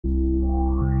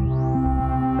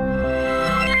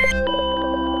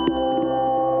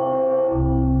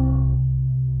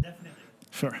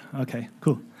Sure. OK,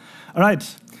 cool. All right.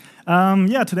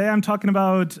 Today I'm talking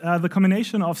about the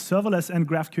combination of serverless and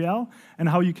GraphQL and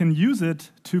how you can use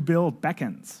it to build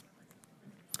backends.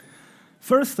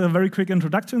 First, a very quick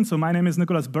introduction. So my name is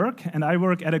Nikolas Burk, and I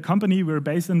work at a company. We're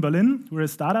based in Berlin. We're a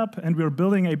startup, and we're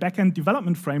building a backend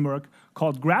development framework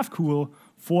called GraphQL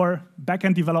for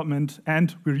backend development,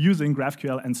 and we're using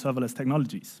GraphQL and serverless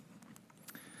technologies.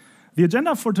 The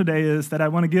agenda for today is that I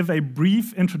want to give a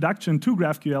brief introduction to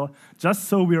GraphQL, just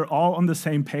so we're all on the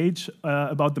same page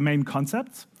about the main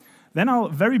concepts. Then I'll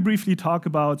very briefly talk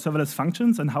about serverless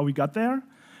functions and how we got there.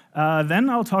 Then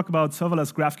I'll talk about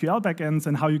serverless GraphQL backends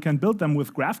and how you can build them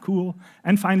with GraphQL.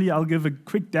 And finally, I'll give a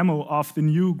quick demo of the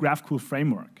new GraphQL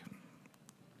framework.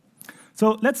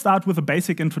 So let's start with a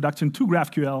basic introduction to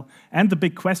GraphQL and the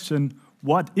big question,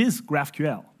 what is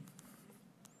GraphQL?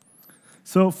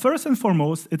 So first and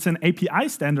foremost, it's an API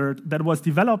standard that was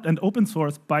developed and open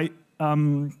sourced by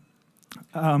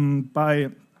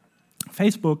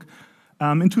Facebook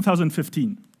in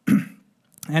 2015.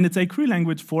 And it's a query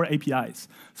language for APIs.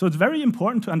 So it's very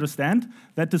important to understand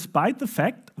that despite the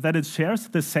fact that it shares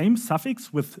the same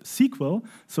suffix with SQL,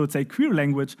 so it's a query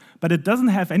language, but it doesn't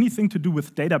have anything to do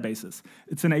with databases.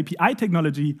 It's an API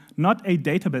technology, not a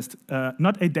database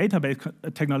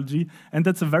technology, and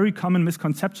that's a very common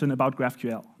misconception about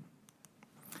GraphQL.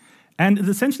 And it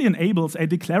essentially enables a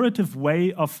declarative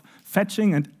way of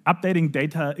fetching and updating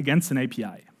data against an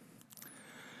API.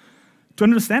 To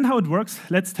understand how it works,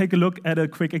 let's take a look at a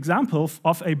quick example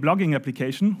of a blogging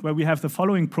application where we have the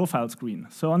following profile screen.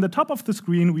 So on the top of the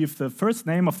screen, we have the first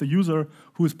name of the user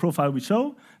whose profile we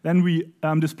show. Then we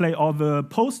display all the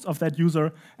posts of that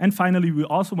user. And finally, we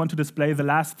also want to display the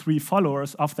last 3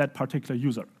 followers of that particular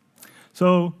user.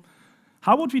 So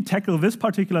how would we tackle this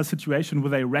particular situation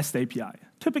with a REST API?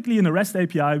 Typically, in a REST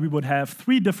API, we would have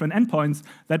 3 different endpoints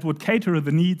that would cater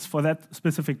the needs for that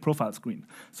specific profile screen.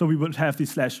 So we would have the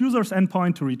 /users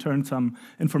endpoint to return some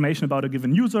information about a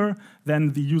given user,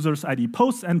 then the users ID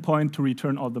posts endpoint to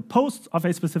return all the posts of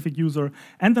a specific user,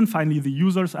 and then finally the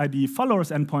users ID followers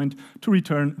endpoint to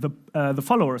return the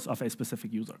followers of a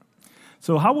specific user.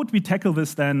 So how would we tackle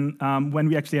this then when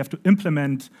we actually have to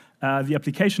implement the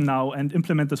application now and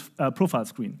implement this profile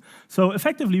screen? So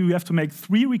effectively, we have to make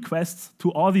 3 requests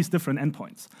to all these different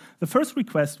endpoints. The first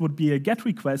request would be a GET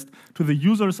request to the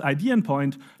user's ID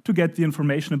endpoint to get the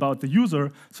information about the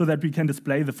user so that we can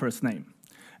display the first name.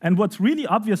 And what's really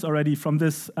obvious already from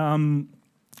this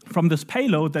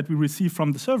payload that we receive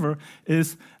from the server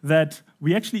is that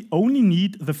we actually only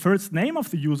need the first name of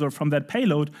the user from that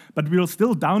payload, but we're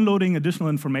still downloading additional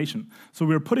information. So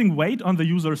we're putting weight on the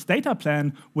user's data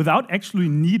plan without actually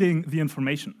needing the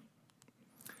information.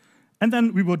 And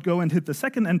then we would go and hit the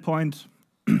second endpoint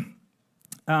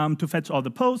to fetch all the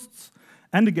posts.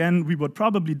 And again, we would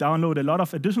probably download a lot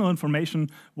of additional information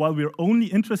while we're only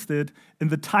interested in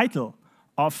the title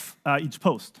of each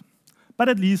post. But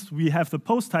at least we have the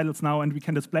post titles now, and we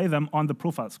can display them on the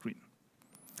profile screen.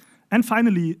 And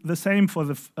finally, the same for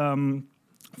the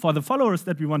followers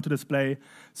that we want to display.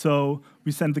 So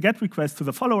we send the GET request to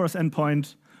the followers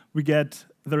endpoint. We get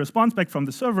the response back from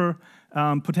the server,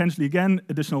 potentially, again,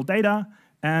 additional data.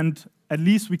 And at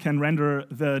least we can render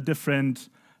the different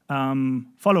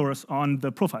followers on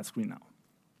the profile screen now.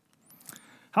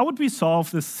 How would we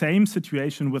solve the same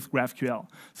situation with GraphQL?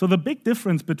 So the big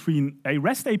difference between a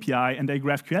REST API and a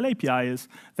GraphQL API is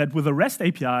that with a REST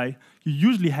API, you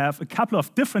usually have a couple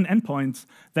of different endpoints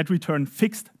that return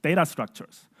fixed data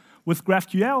structures. With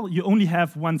GraphQL, you only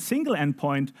have one single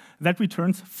endpoint that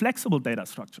returns flexible data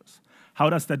structures. How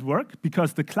does that work?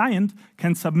 Because the client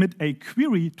can submit a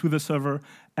query to the server,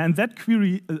 and that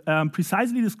query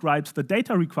precisely describes the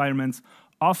data requirements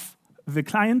of the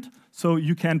client, so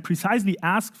you can precisely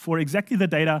ask for exactly the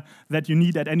data that you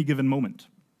need at any given moment.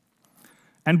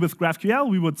 And with GraphQL,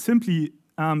 we would simply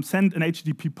send an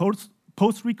HTTP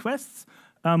post request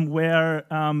where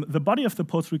the body of the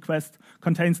post request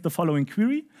contains the following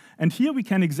query. And here we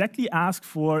can exactly ask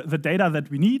for the data that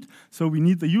we need. So we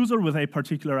need the user with a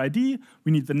particular ID,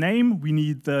 we need the name, we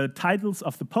need the titles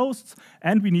of the posts,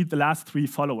 and we need the last 3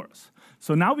 followers.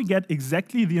 So now we get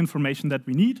exactly the information that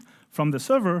we need from the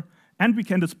server, and we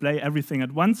can display everything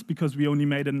at once because we only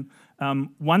made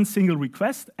one single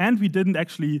request, and we didn't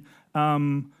actually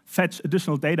fetch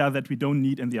additional data that we don't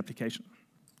need in the application.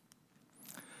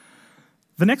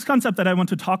 The next concept that I want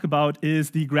to talk about is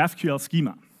the GraphQL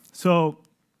schema. So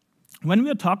when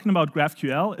we are talking about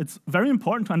GraphQL, it's very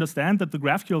important to understand that the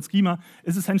GraphQL schema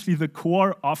is essentially the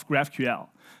core of GraphQL.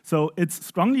 So it's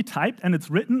strongly typed, and it's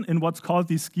written in what's called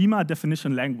the schema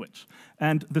definition language.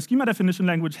 And the schema definition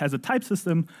language has a type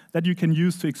system that you can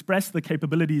use to express the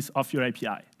capabilities of your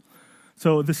API.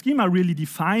 So the schema really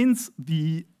defines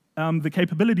the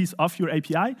capabilities of your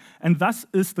API, and thus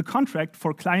is the contract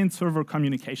for client-server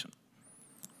communication.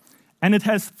 And it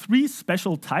has 3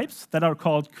 special types that are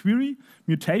called query,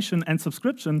 mutation, and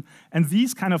subscription, and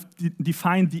these kind of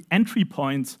define the entry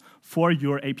points for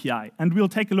your API. And we'll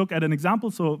take a look at an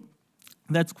example, so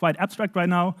that's quite abstract right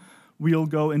now. We'll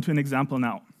go into an example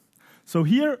now. So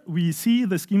here we see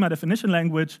the schema definition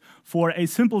language for a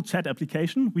simple chat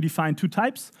application. We define 2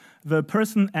 types, the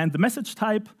person and the message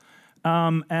type,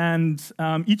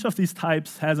 each of these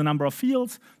types has a number of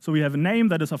fields. So we have a name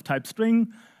that is of type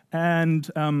string, and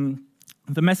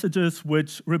the messages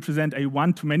which represent a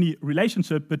one-to-many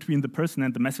relationship between the person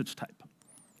and the message type.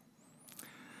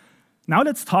 Now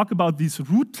let's talk about these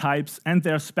root types and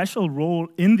their special role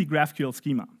in the GraphQL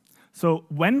schema. So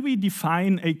when we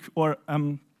define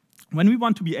when we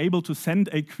want to be able to send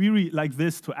a query like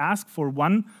this to ask for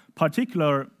one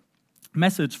particular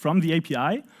message from the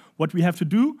API, what we have to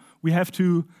do, we have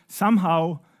to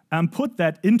somehow put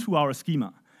that into our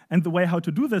schema. And the way how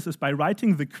to do this is by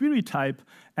writing the query type,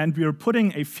 and we are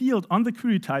putting a field on the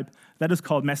query type that is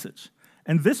called message.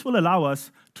 And this will allow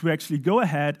us to actually go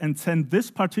ahead and send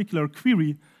this particular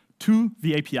query to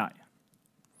the API.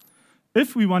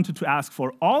 If we wanted to ask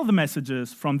for all the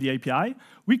messages from the API,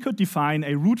 we could define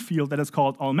a root field that is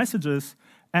called all messages,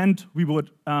 and we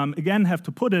would again have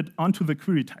to put it onto the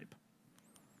query type.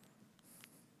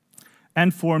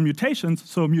 And for mutations,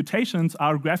 so mutations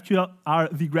are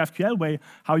the GraphQL way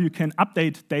how you can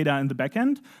update data in the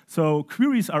backend. So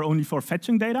queries are only for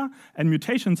fetching data, and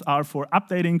mutations are for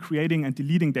updating, creating, and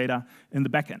deleting data in the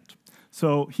backend.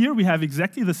 So here we have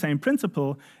exactly the same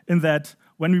principle in that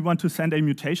when we want to send a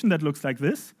mutation that looks like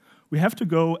this, we have to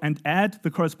go and add the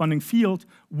corresponding field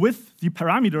with the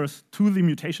parameters to the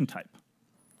mutation type.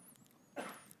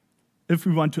 If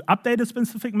we want to update a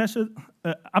specific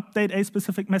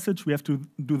message, we have to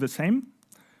do the same.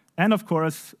 And of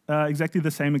course, exactly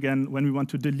the same again when we want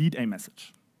to delete a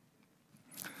message.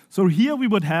 So here we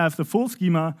would have the full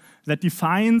schema that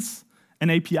defines an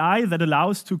API that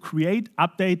allows to create,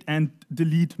 update, and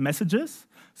delete messages.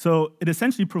 So it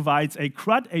essentially provides a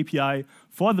CRUD API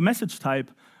for the message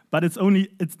type, but it's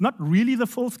not really the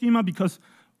full schema, because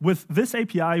with this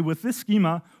API, with this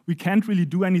schema, we can't really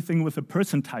do anything with the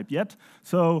person type yet.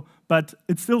 So, but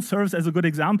it still serves as a good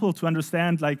example to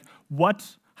understand like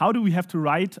how do we have to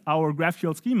write our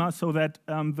GraphQL schema so that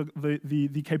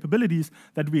the capabilities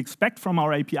that we expect from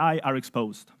our API are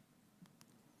exposed.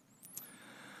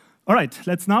 All right,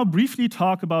 let's now briefly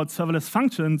talk about serverless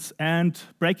functions and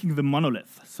breaking the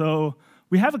monolith. So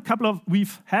we've had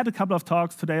a couple of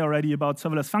talks today already about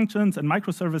serverless functions and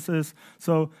microservices.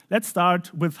 So let's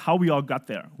start with how we all got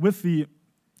there, with the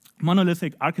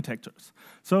monolithic architectures.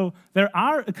 So there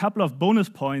are a couple of bonus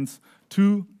points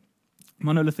to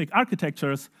monolithic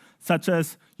architectures, such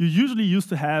as you usually used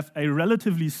to have a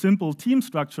relatively simple team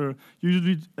structure.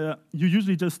 You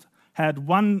usually just had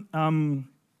one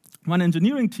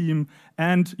engineering team,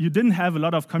 and you didn't have a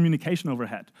lot of communication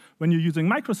overhead. When you're using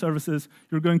microservices,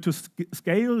 you're going to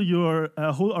scale your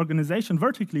whole organization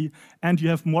vertically, and you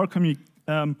have more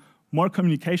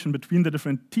communication between the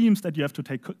different teams that you have to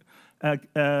take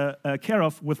care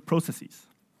of with processes.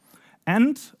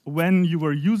 And when you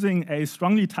were using a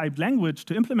strongly typed language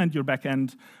to implement your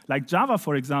backend, like Java,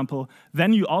 for example,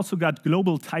 then you also got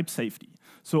global type safety.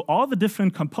 So all the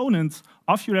different components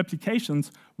of your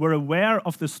applications were aware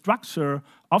of the structure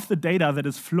of the data that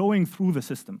is flowing through the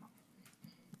system.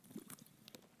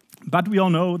 But we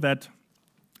all know that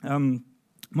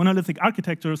monolithic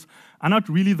architectures are not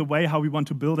really the way how we want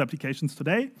to build applications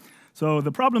today. So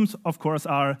the problems, of course,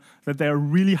 are that they are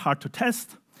really hard to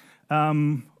test.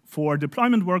 For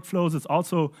deployment workflows, it's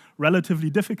also relatively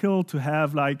difficult to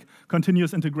have like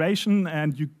continuous integration,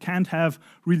 and you can't have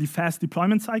really fast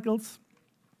deployment cycles.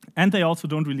 And they also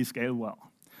don't really scale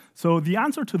well. So the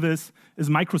answer to this is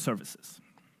microservices.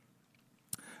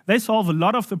 They solve a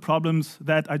lot of the problems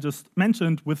that I just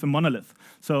mentioned with the monolith.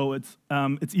 So it's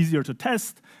easier to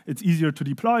test, it's easier to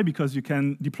deploy because you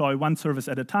can deploy one service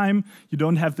at a time. You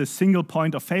don't have this single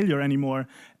point of failure anymore,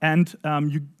 and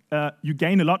you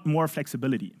gain a lot more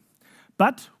flexibility.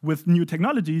 But with new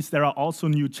technologies, there are also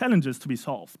new challenges to be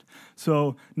solved.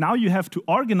 So now you have to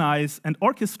organize and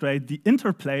orchestrate the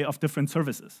interplay of different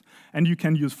services. And you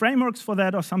can use frameworks for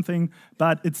that or something,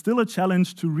 but it's still a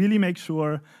challenge to really make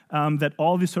sure that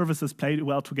all the services play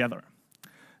well together.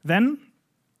 Then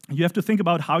you have to think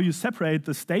about how you separate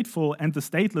the stateful and the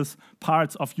stateless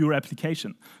parts of your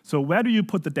application. So where do you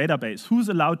put the database? Who's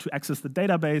allowed to access the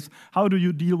database? How do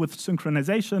you deal with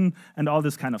synchronization and all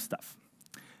this kind of stuff?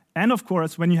 And of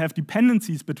course, when you have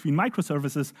dependencies between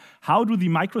microservices, how do the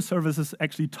microservices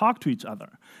actually talk to each other?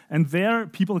 And there,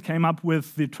 people came up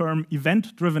with the term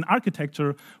event-driven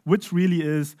architecture, which really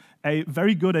is a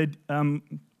very good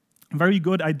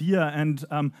idea and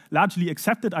largely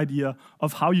accepted idea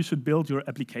of how you should build your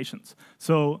applications.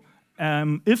 So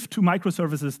if two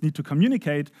microservices need to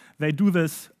communicate, they do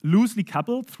this loosely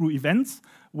coupled through events,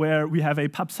 where we have a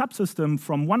pub subsystem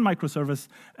from one microservice,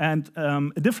 and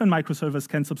a different microservice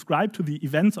can subscribe to the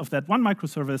events of that one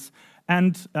microservice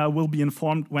and will be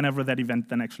informed whenever that event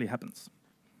then actually happens.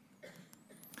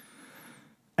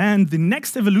 And the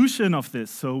next evolution of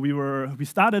this, so we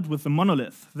started with the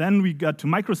monolith, then we got to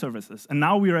microservices, and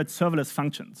now we are at serverless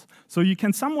functions. So you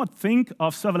can somewhat think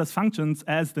of serverless functions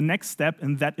as the next step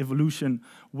in that evolution,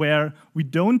 where we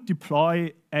don't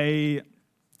deploy a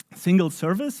single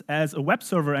service as a web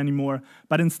server anymore,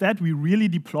 but instead we really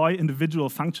deploy individual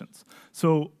functions.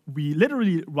 So we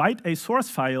literally write a source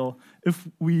file. If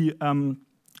we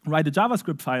write a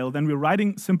JavaScript file, then we're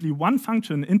writing simply one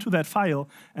function into that file,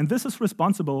 and this is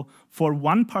responsible for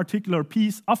one particular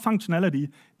piece of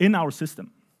functionality in our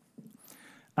system.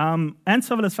 And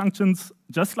serverless functions,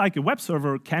 just like a web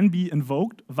server, can be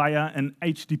invoked via an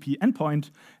HTTP endpoint,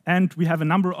 and we have a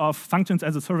number of functions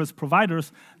as a service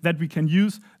providers that we can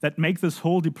use that make this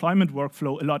whole deployment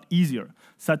workflow a lot easier,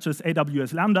 such as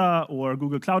AWS Lambda or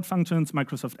Google Cloud Functions,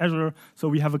 Microsoft Azure. So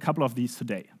we have a couple of these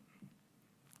today.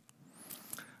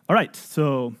 All right,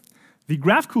 so the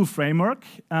GraphQL framework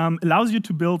allows you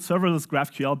to build serverless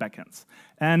GraphQL backends.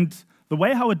 And the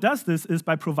way how it does this is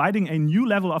by providing a new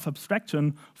level of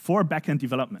abstraction for backend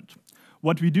development.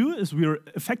 What we do is we're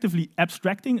effectively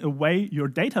abstracting away your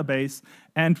database,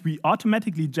 and we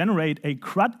automatically generate a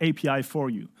CRUD API for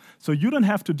you. So you don't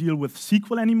have to deal with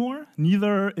SQL anymore,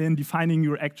 neither in defining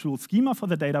your actual schema for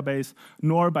the database,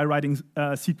 nor by writing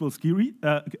SQL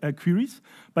queries,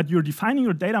 but you're defining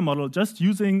your data model just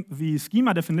using the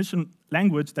schema definition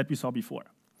language that we saw before.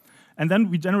 And then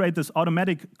we generate this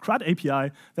automatic CRUD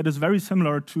API that is very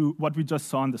similar to what we just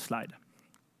saw on the slide.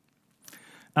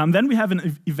 Then we have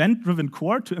an event-driven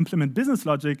core to implement business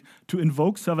logic to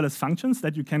invoke serverless functions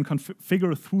that you can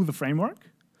configure through the framework.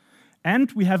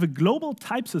 And we have a global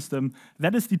type system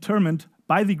that is determined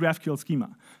by the GraphQL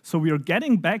schema. So we are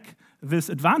getting back this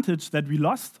advantage that we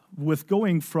lost with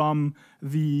going from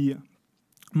the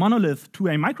monolith to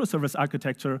a microservice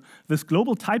architecture, this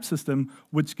global type system,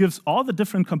 which gives all the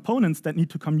different components that need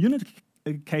to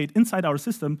communicate inside our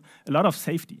system a lot of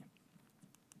safety.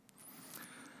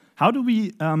 How do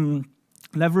we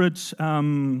leverage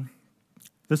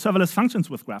the serverless functions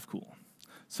with GraphQL?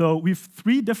 So we have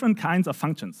three different kinds of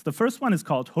functions. The first one is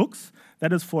called hooks.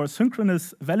 That is for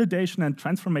synchronous validation and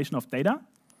transformation of data.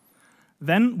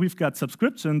 Then we've got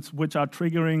subscriptions, which are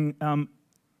triggering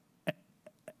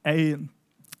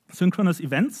synchronous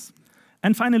events.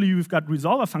 And finally, we've got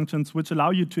resolver functions, which allow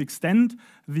you to extend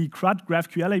the CRUD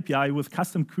GraphQL API with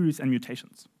custom queries and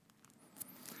mutations.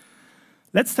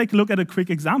 Let's take a look at a quick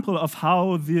example of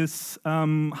how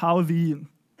the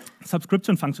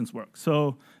subscription functions work.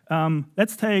 So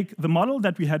let's take the model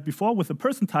that we had before with the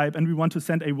person type, and we want to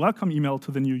send a welcome email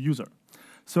to the new user.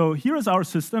 So here is our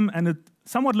system, and it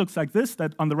somewhat looks like this,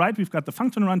 that on the right we've got the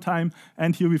function runtime,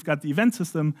 and here we've got the event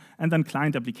system, and then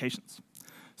client applications.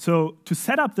 So to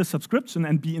set up the subscription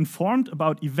and be informed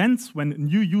about events when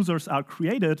new users are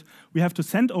created, we have to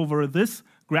send over this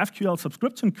GraphQL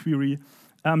subscription query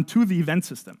to the event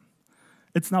system.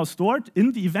 It's now stored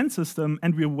in the event system,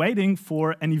 and we're waiting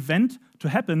for an event to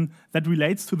happen that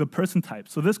relates to the person type.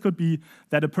 So this could be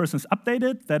that a person's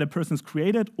updated, that a person's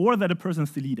created, or that a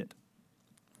person's deleted.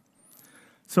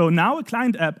 So now a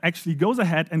client app actually goes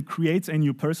ahead and creates a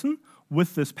new person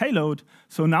with this payload.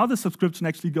 So now the subscription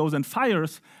actually goes and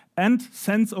fires and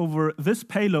sends over this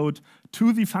payload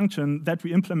to the function that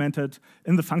we implemented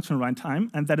in the function runtime,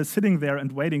 and that is sitting there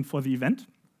and waiting for the event.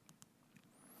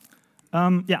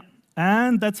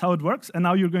 And that's how it works. And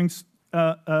now you're going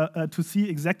to see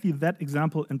exactly that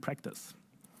example in practice.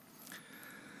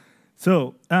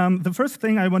 So the first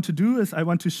thing I want to do is I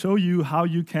want to show you how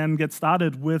you can get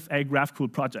started with a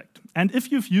GraphQL project. And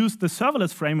if you've used the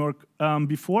serverless framework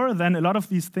before, then a lot of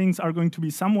these things are going to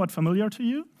be somewhat familiar to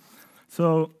you.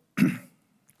 So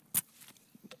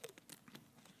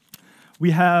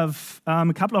we have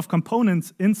a couple of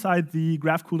components inside the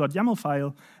GraphQL.yaml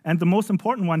file, and the most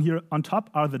important one here on top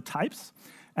are the types.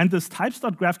 And this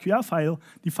types.graphql file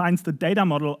defines the data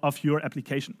model of your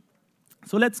application.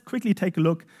 So let's quickly take a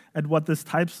look at what this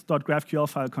types.graphql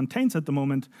file contains at the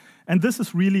moment. And this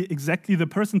is really exactly the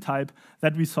person type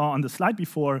that we saw on the slide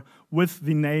before with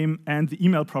the name and the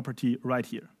email property right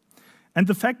here. And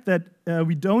the fact that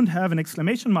we don't have an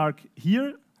exclamation mark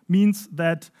here means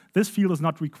that this field is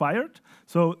not required.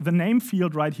 So the name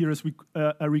field right here is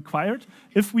required.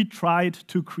 If we tried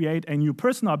to create a new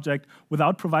person object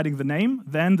without providing the name,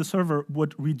 then the server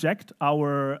would reject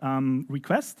our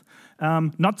request.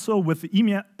 Not so with the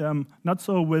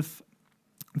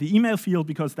email field,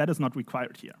 because that is not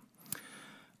required here.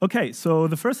 Okay, so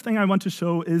the first thing I want to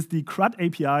show is the CRUD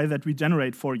API that we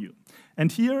generate for you. And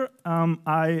here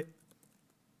I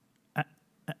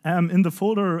in the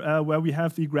folder where we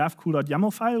have the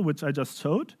GraphQL.yaml file, which I just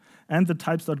showed, and the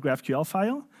types.graphql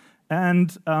file.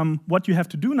 And what you have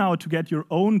to do now to get your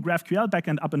own GraphQL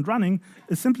backend up and running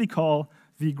is simply call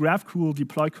the GraphQL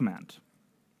deploy command.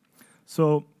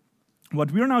 So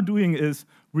what we're now doing is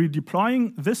we're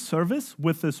deploying this service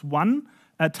with this one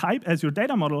type as your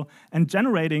data model and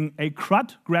generating a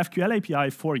CRUD GraphQL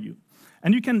API for you.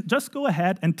 And you can just go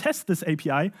ahead and test this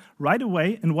API right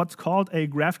away in what's called a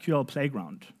GraphQL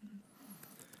playground.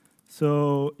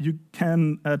 So you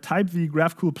can type the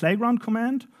GraphQL playground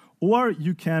command, or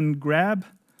you can grab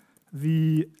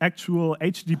the actual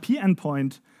HTTP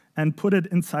endpoint and put it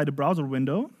inside a browser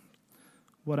window.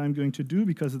 What I'm going to do,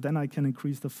 because then I can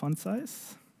increase the font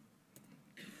size.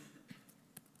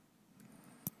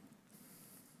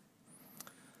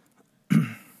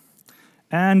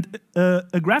 And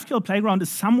a GraphQL playground is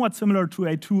somewhat similar to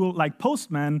a tool like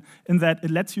Postman in that it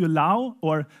lets you allow,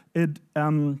 or it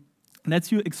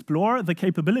lets you explore the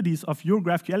capabilities of your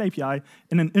GraphQL API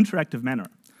in an interactive manner.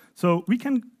 So we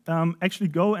can actually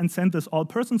go and send this all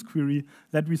persons query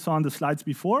that we saw on the slides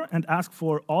before and ask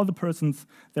for all the persons,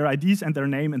 their IDs and their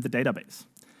name in the database.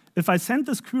 If I send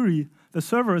this query, the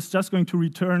server is just going to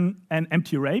return an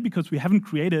empty array because we haven't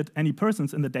created any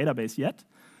persons in the database yet.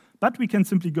 But we can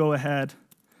simply go ahead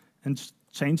and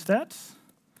change that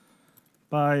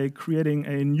by creating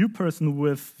a new person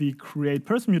with the create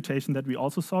person mutation that we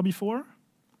also saw before.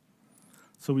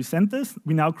 So we sent this.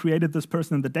 We now created this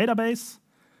person in the database.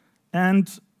 And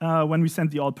when we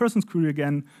send the all persons query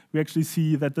again, we actually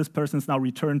see that this person is now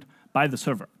returned by the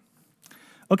server.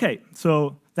 OK,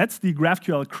 so that's the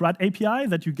GraphQL CRUD API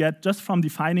that you get just from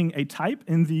defining a type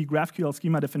in the GraphQL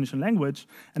schema definition language.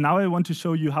 And now I want to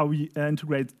show you how we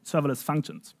integrate serverless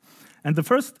functions. And the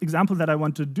first example that I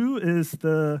want to do is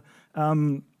the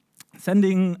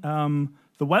sending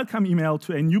the welcome email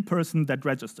to a new person that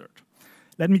registered.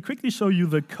 Let me quickly show you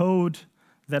the code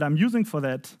that I'm using for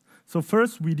that. So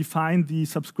first, we define the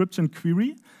subscription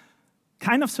query,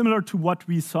 kind of similar to what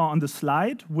we saw on the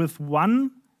slide, with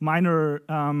one minor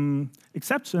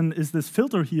exception is this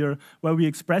filter here, where we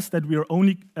express that we are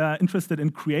only interested in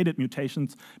created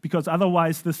mutations, because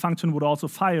otherwise this function would also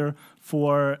fire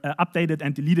for updated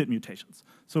and deleted mutations.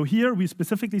 So here we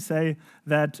specifically say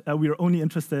that we are only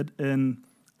interested in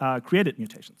created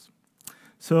mutations.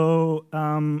 So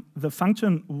the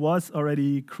function was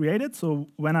already created. So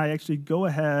when I actually go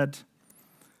ahead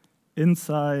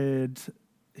inside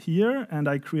here and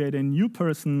I create a new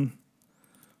person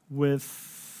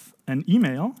with an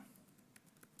email,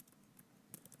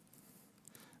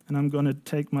 and I'm going to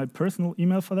take my personal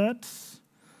email for that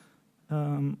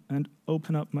and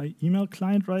open up my email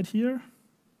client right here.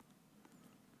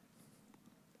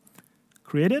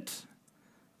 Create it.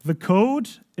 The code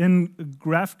in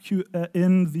GraphQL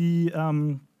in the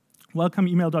welcome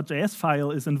email.js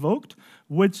file is invoked,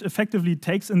 which effectively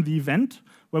takes in the event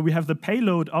where we have the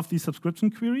payload of the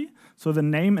subscription query, so the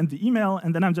name and the email,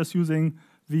 and then I'm just using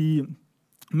the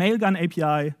Mailgun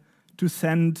API to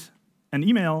send an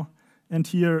email, and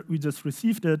here we just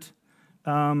received it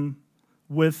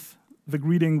with the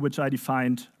greeting which I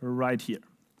defined right here.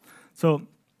 So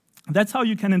that's how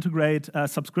you can integrate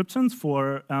subscriptions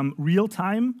for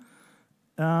real-time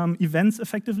events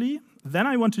effectively. Then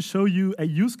I want to show you a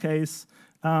use case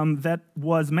that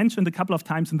was mentioned a couple of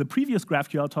times in the previous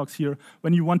GraphQL talks here,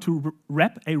 when you want to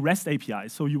wrap a REST API.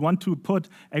 So you want to put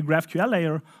a GraphQL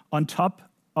layer on top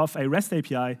of a REST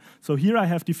API. So here I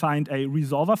have defined a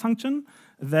resolver function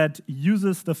that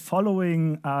uses the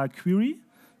following query.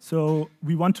 So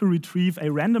we want to retrieve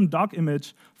a random dog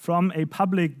image from a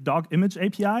public dog image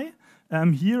API.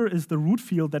 Here is the root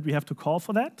field that we have to call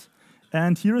for that.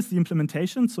 And here is the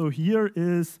implementation. So here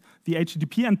is the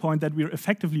HTTP endpoint that we're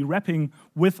effectively wrapping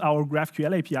with our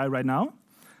GraphQL API right now.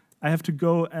 I have to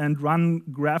go and run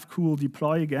GraphQL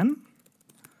deploy again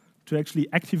to actually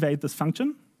activate this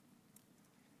function.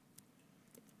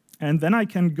 And then I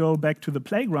can go back to the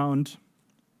playground.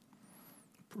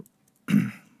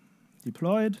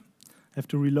 Deployed. I have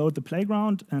to reload the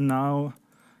playground, and now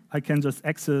I can just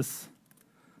access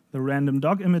the random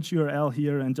dog image URL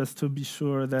here, and just to be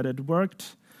sure that it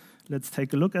worked, let's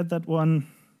take a look at that one.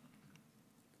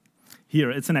 Here,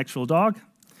 it's an actual dog.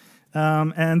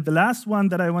 And the last one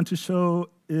that I want to show,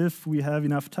 if we have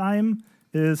enough time,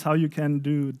 is how you can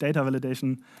do data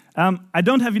validation. I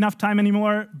don't have enough time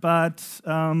anymore, but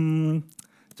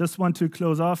just want to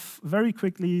close off very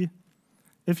quickly.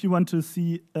 If you want to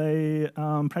see a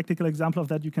practical example of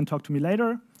that, you can talk to me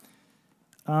later.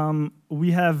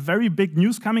 We have very big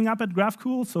news coming up at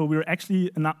GraphQL, so we're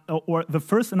actually, or the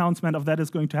first announcement of that is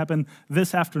going to happen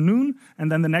this afternoon,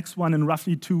 and then the next one in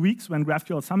roughly 2 weeks when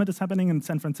GraphQL Summit is happening in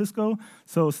San Francisco.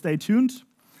 So stay tuned,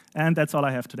 and that's all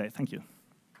I have today. Thank you.